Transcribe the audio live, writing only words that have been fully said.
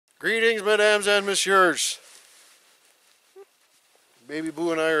Greetings, mesdames and messieurs. Baby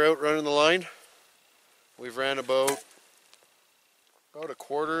Boo and I are out running the line. We've ran about a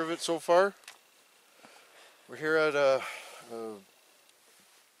quarter of it so far. We're here at a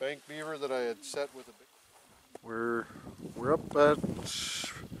bank beaver that I had set with a big... We're up at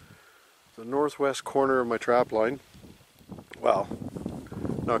the northwest corner of my trap line. Well,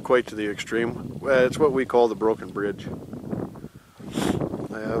 not quite to the extreme. It's what we call the broken bridge.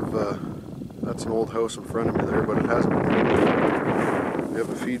 I have, that's an old house in front of me there, but it hasn't been built. We have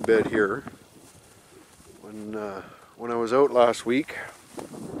a feed bed here. When I was out last week,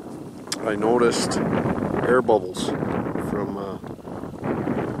 I noticed air bubbles from a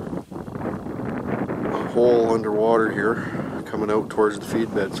hole underwater here coming out towards the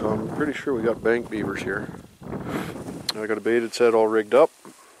feed bed, so I'm pretty sure we got bank beavers here. I got a baited set all rigged up.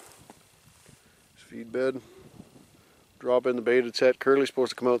 Feed bed. Drop in the baited set. Curly's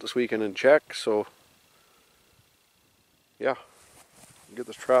supposed to come out this weekend and check, so yeah, get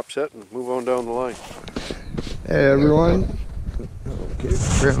this trap set and move on down the line. Hey everyone. Okay,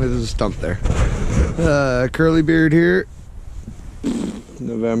 apparently there's a stump there. Curly Beard here.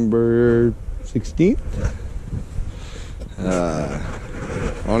 November 16th.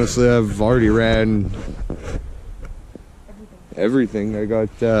 Honestly, I've already ran everything. I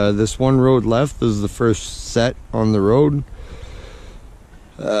got this one road left. This is the first set on the road.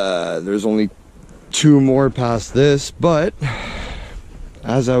 There's only 2 more past this, but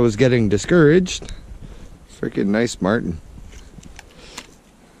as I was getting discouraged, freaking nice marten.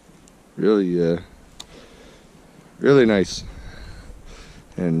 Really really nice.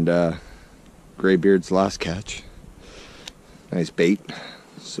 And Graybeard's last catch. Nice bait.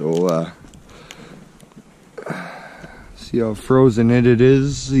 So see how frozen it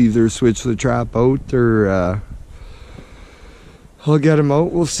is. Either switch the trap out or I'll get him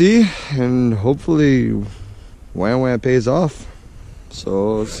out. We'll see, and hopefully Wham Wham pays off.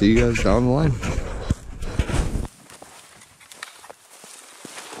 So I'll see you guys down the line.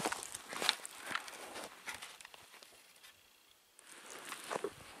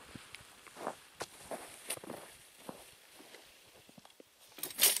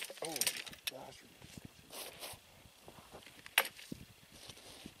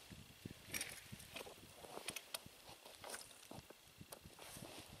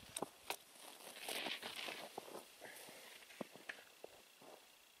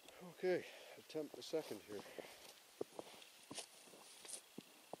 Okay, attempt the second here.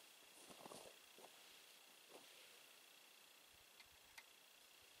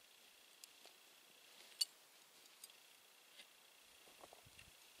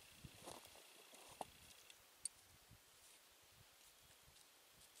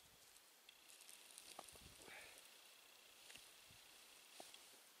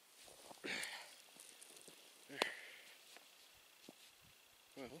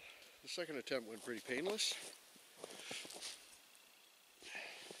 Well, the second attempt went pretty painless.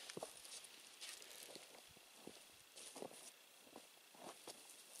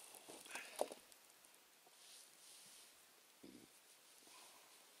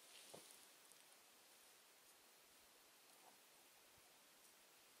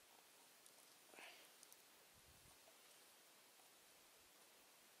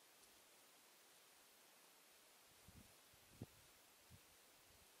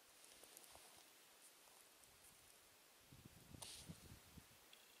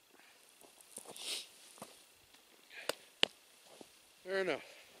 Fair enough.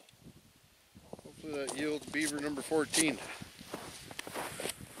 Hopefully that yields beaver number 14.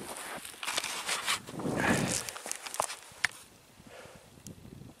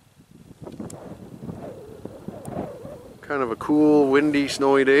 Kind of a cool, windy,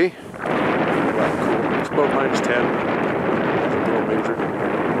 snowy day. Well, cool. It's about -10. It's a little major.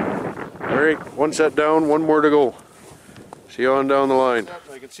 Alright, one set down, one more to go. See you on down the line.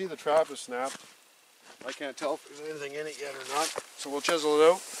 I can see the trap is snapped. I can't tell if there's anything in it yet or not, so we'll chisel it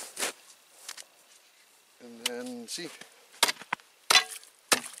out and then see.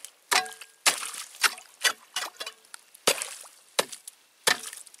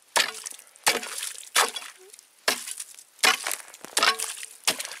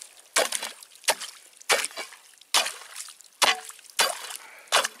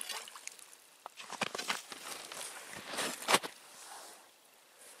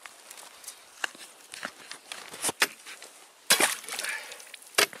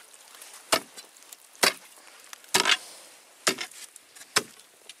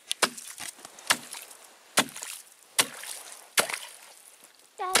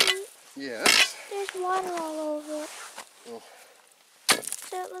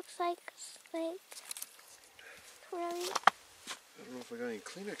 looks like really. I don't know if I got any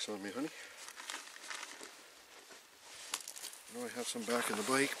Kleenex on me, honey. I know I have some back in the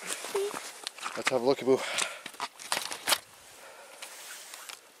bike. Let's have a look, Boo.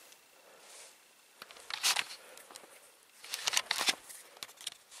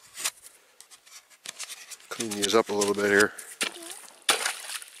 Clean these up a little bit here.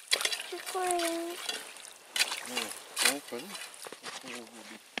 Recording. Oh, buddy. This will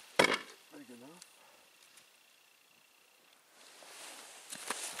be big enough.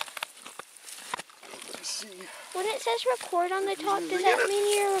 Let's see. When it says record on the top, does that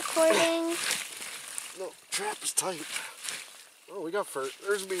mean you're recording? No, trap is tight. Oh, we got fur.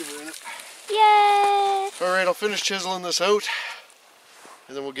 There's a beaver in it. Yay! Alright, I'll finish chiseling this out,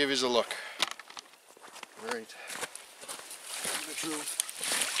 and then we'll give you a look. Alright. The truth.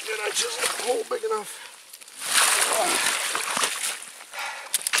 Did I chisel a hole big enough?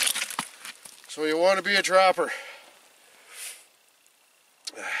 So you want to be a trapper.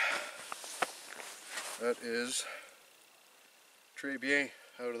 That is très bien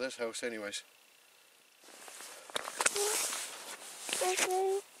out of this house anyways.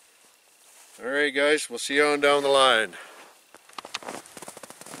 Okay. Alright guys, we'll see you on down the line.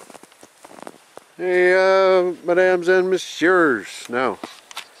 Hey mesdames and messieurs. Now,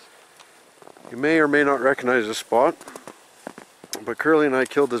 you may or may not recognize this spot, but Curly and I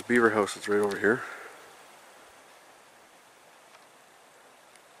killed this beaver house that's right over here.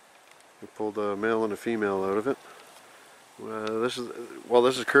 We pulled a male and a female out of it. This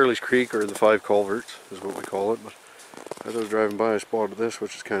is Curly's Creek, or the Five Culverts is what we call it, but as I was driving by I spotted this,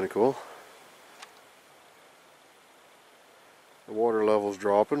 which is kind of cool. The water level's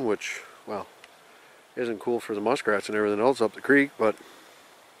dropping, which, well, isn't cool for the muskrats and everything else up the creek, but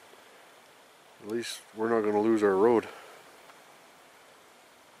at least we're not going to lose our road.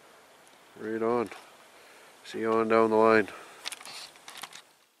 Right on. See you on down the line.